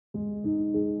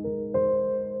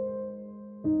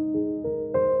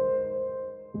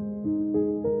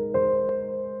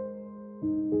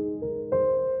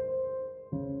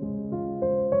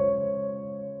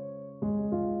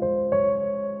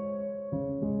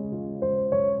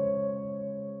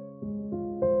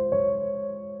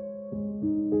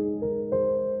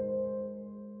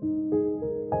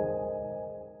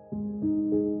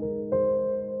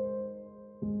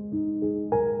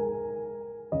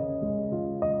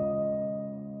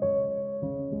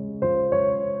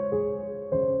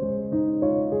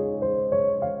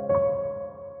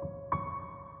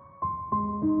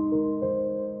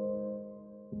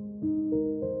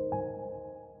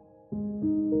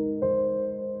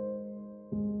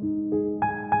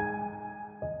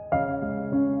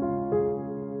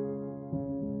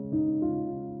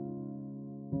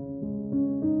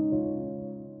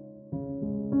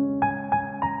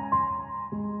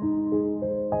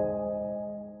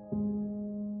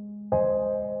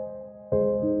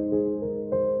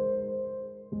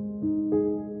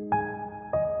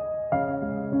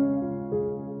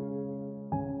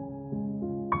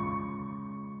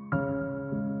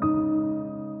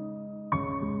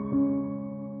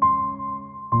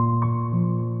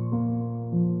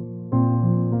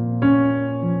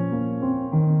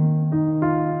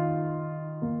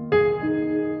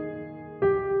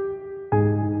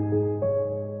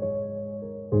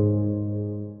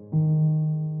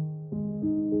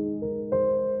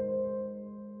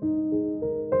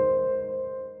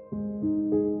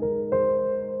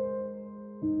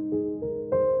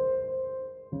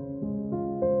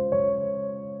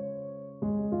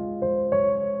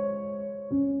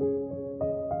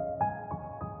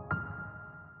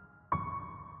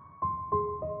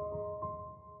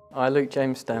I, Luke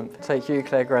James Stamp, take you,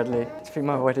 Claire Gradley, to be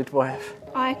my wedded wife.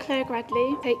 I, Claire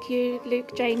Gradley, take you,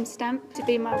 Luke James Stamp, to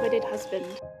be my wedded husband.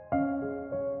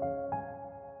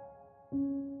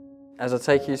 As I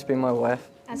take you to be my wife,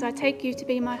 As I take you to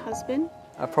be my husband,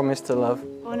 I promise to love,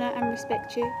 honour and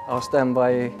respect you. I'll stand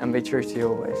by you and be true to you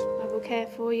always. I will care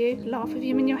for you, laugh with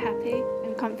you when you're happy,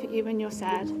 and comfort you when you're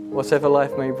sad. Whatever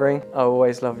life may bring, I will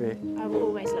always love you. I will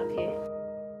always love you.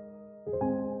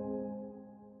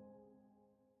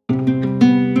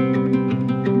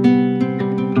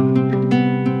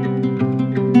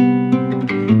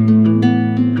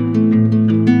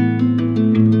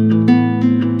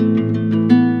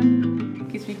 It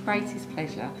gives me greatest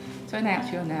pleasure to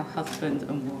announce you're now husband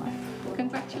and wife.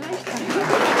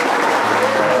 Congratulations.